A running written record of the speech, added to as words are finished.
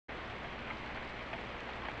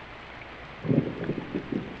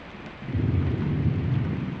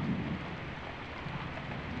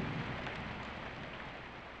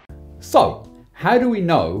So, how do we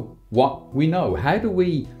know what we know? How do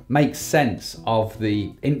we make sense of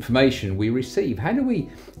the information we receive? How do we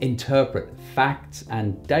interpret facts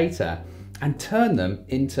and data and turn them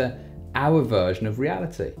into our version of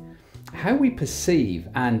reality? How we perceive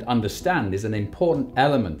and understand is an important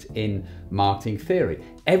element in marketing theory.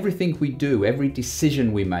 Everything we do, every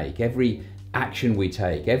decision we make, every action we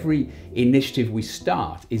take, every initiative we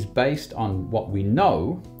start is based on what we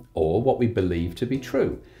know or what we believe to be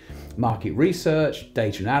true. Market research,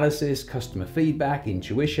 data analysis, customer feedback,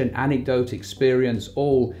 intuition, anecdote, experience,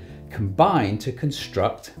 all combine to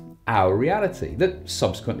construct our reality that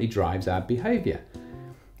subsequently drives our behavior.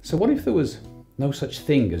 So what if there was no such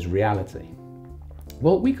thing as reality?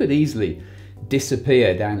 Well, we could easily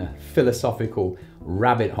disappear down a philosophical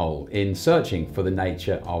rabbit hole in searching for the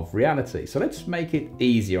nature of reality. So let's make it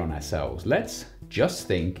easier on ourselves. Let's just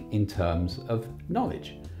think in terms of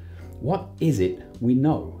knowledge. What is it we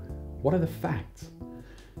know? What are the facts?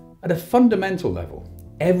 At a fundamental level,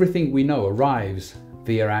 everything we know arrives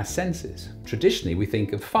via our senses. Traditionally, we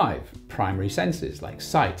think of 5 primary senses like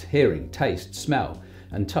sight, hearing, taste, smell,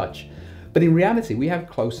 and touch. But in reality, we have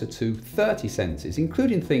closer to 30 senses,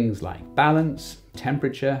 including things like balance,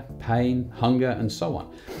 temperature, pain, hunger, and so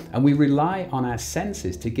on. And we rely on our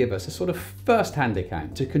senses to give us a sort of first-hand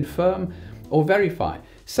account to confirm or verify.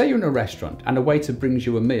 Say you're in a restaurant and a waiter brings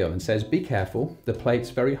you a meal and says, "Be careful, the plate's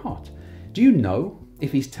very hot." Do you know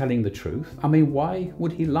if he's telling the truth? I mean, why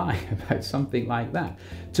would he lie about something like that?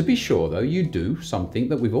 To be sure though, you do something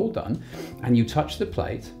that we've all done and you touch the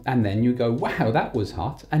plate and then you go, "Wow, that was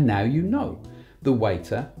hot," and now you know the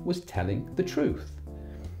waiter was telling the truth.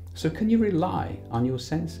 So can you rely on your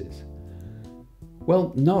senses?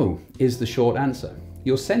 Well, no is the short answer.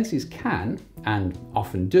 Your senses can, and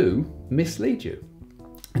often do, mislead you.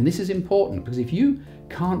 And this is important because if you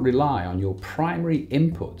can't rely on your primary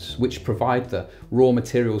inputs, which provide the raw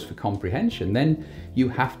materials for comprehension, then you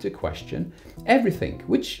have to question everything,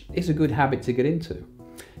 which is a good habit to get into.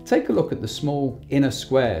 Take a look at the small inner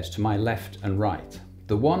squares to my left and right.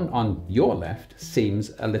 The one on your left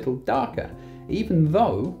seems a little darker, even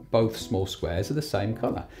though both small squares are the same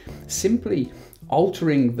color. Simply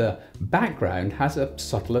altering the background has a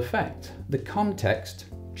subtle effect. The context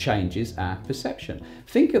changes our perception.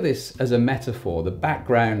 Think of this as a metaphor, the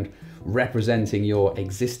background representing your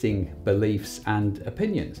existing beliefs and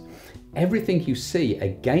opinions. Everything you see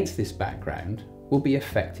against this background will be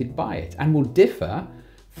affected by it and will differ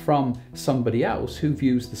from somebody else who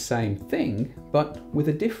views the same thing but with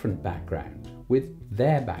a different background, with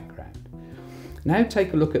their background. Now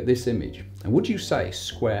take a look at this image, and would you say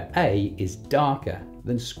square A is darker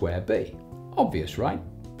than square B? Obvious, right?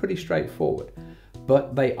 Pretty straightforward.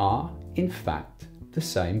 But they are, in fact, the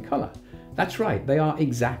same color. That's right, they are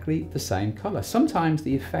exactly the same color. Sometimes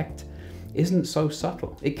the effect isn't so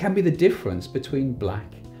subtle. It can be the difference between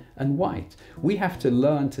black and white. We have to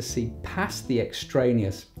learn to see past the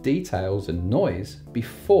extraneous details and noise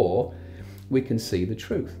before we can see the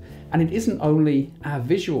truth. And it isn't only our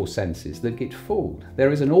visual senses that get fooled.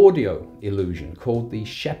 There is an audio illusion called the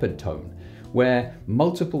shepherd tone, where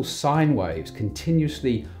multiple sine waves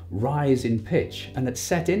continuously rise in pitch, and at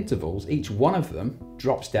set intervals, each one of them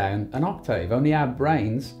drops down an octave. Only our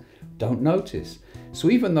brains don't notice. So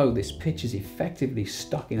even though this pitch is effectively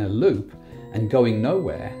stuck in a loop and going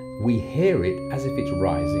nowhere, we hear it as if it's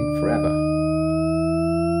rising forever.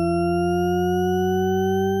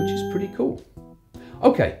 Which is pretty cool.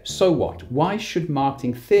 Okay, so what? Why should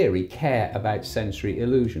marketing theory care about sensory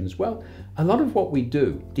illusions? Well, a lot of what we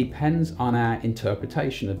do depends on our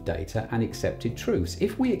interpretation of data and accepted truths.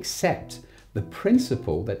 If we accept the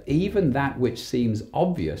principle that even that which seems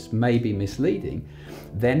obvious may be misleading,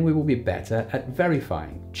 then we will be better at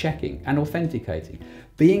verifying, checking, and authenticating,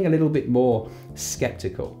 being a little bit more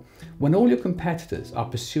skeptical. When all your competitors are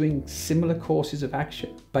pursuing similar courses of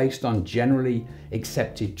action based on generally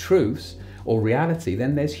accepted truths or reality,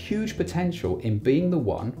 then there's huge potential in being the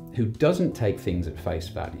one who doesn't take things at face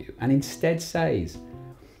value and instead says,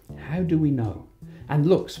 "How do we know?" and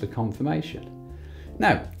looks for confirmation.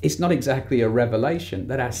 Now, it's not exactly a revelation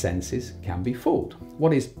that our senses can be fooled.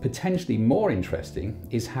 What is potentially more interesting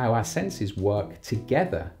is how our senses work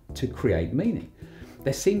together to create meaning.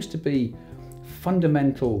 There seems to be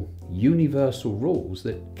fundamental universal rules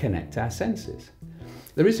that connect our senses.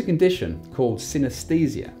 There is a condition called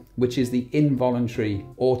synesthesia, which is the involuntary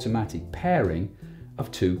automatic pairing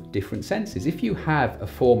of 2 different senses. If you have a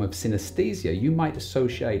form of synesthesia, you might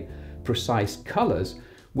associate precise colors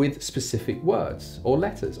with specific words or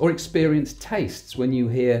letters, or experience tastes when you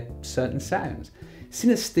hear certain sounds.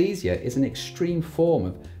 Synesthesia is an extreme form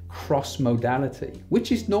of cross-modality,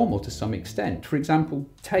 which is normal to some extent. For example,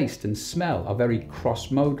 taste and smell are very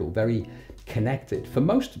cross-modal, very connected for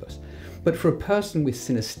most of us. But for a person with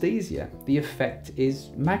synesthesia, the effect is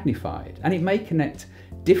magnified, and it may connect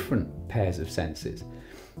different pairs of senses.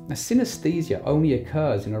 Now, synesthesia only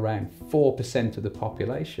occurs in around 4% of the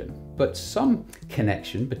population, but some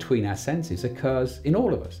connection between our senses occurs in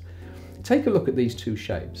all of us. Take a look at these two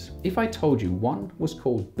shapes. If I told you one was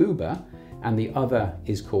called Booba and the other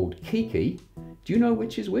is called Kiki, do you know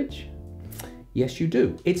which is which? Yes, you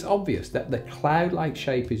do. It's obvious that the cloud-like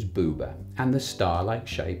shape is Booba and the star-like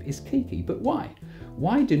shape is Kiki, but why?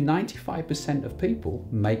 Why do 95% of people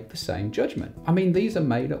make the same judgment? I mean, these are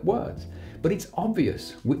made-up words, but it's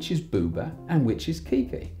obvious which is Booba and which is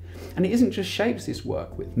Kiki. And it isn't just shapes this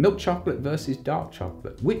work with. Milk chocolate versus dark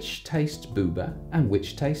chocolate. Which tastes Booba and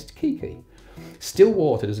which tastes Kiki? Still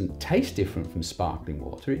water doesn't taste different from sparkling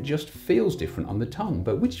water, it just feels different on the tongue.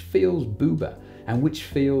 But which feels Booba and which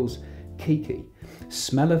feels Kiki?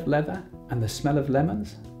 Smell of leather and the smell of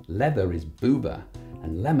lemons? Leather is Booba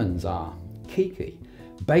and lemons are Kiki.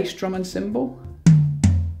 Bass drum and cymbal?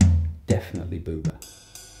 Definitely Booba.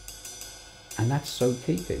 And that's so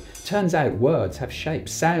Kiki. Turns out words have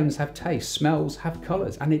shapes, sounds have taste, smells have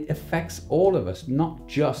colours, and it affects all of us, not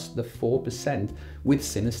just the 4% with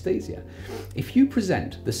synesthesia. If you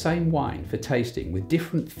present the same wine for tasting with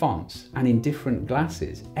different fonts and in different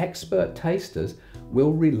glasses, expert tasters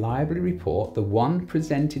will reliably report the one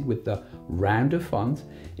presented with the rounder font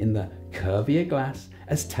in the curvier glass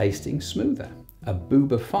as tasting smoother. A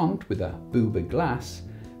Booba font with a Booba glass,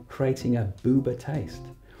 creating a Booba taste.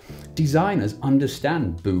 Designers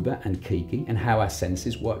understand Booba and Kiki and how our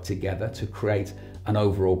senses work together to create an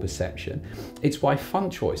overall perception. It's why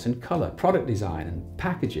font choice and colour, product design and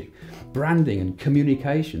packaging, branding and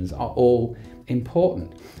communications are all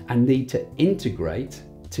important and need to integrate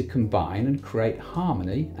to combine and create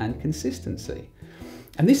harmony and consistency.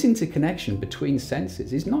 And this interconnection between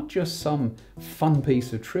senses is not just some fun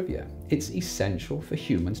piece of trivia. It's essential for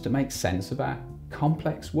humans to make sense of our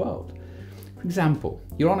complex world. For example,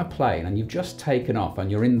 you're on a plane and you've just taken off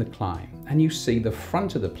and you're in the climb and you see the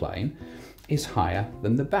front of the plane is higher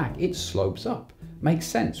than the back. It slopes up. Makes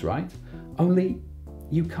sense, right? Only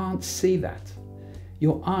you can't see that.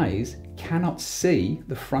 Your eyes cannot see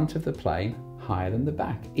the front of the plane higher than the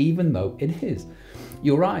back, even though it is.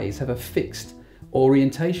 Your eyes have a fixed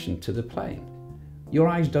orientation to the plane. Your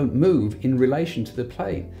eyes don't move in relation to the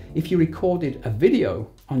plane. If you recorded a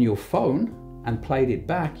video on your phone and played it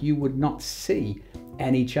back, you would not see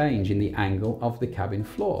any change in the angle of the cabin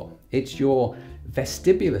floor. It's your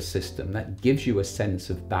vestibular system that gives you a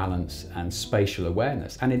sense of balance and spatial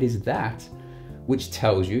awareness, and it is that which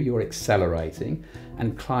tells you you're accelerating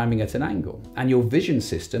and climbing at an angle, and your vision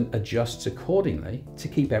system adjusts accordingly to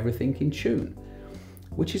keep everything in tune,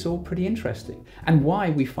 which is all pretty interesting, and why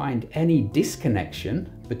we find any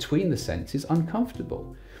disconnection between the senses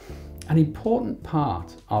uncomfortable. An important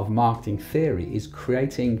part of marketing theory is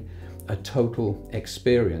creating a total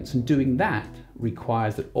experience, and doing that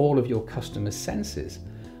requires that all of your customers' senses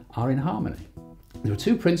are in harmony. There are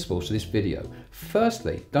two principles to this video.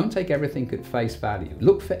 Firstly, don't take everything at face value.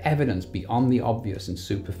 Look for evidence beyond the obvious and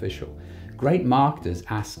superficial. Great marketers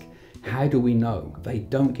ask, how do we know? They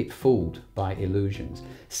don't get fooled by illusions.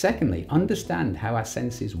 Secondly, understand how our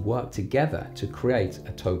senses work together to create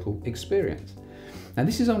a total experience. Now,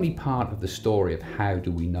 this is only part of the story of how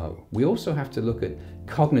do we know. We also have to look at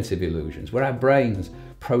cognitive illusions, where our brains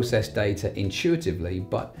process data intuitively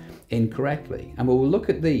but incorrectly. And we'll look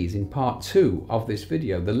at these in part 2 of this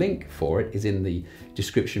video. The link for it is in the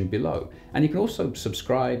description below. And you can also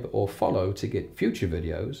subscribe or follow to get future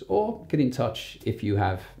videos, or get in touch if you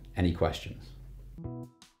have any questions.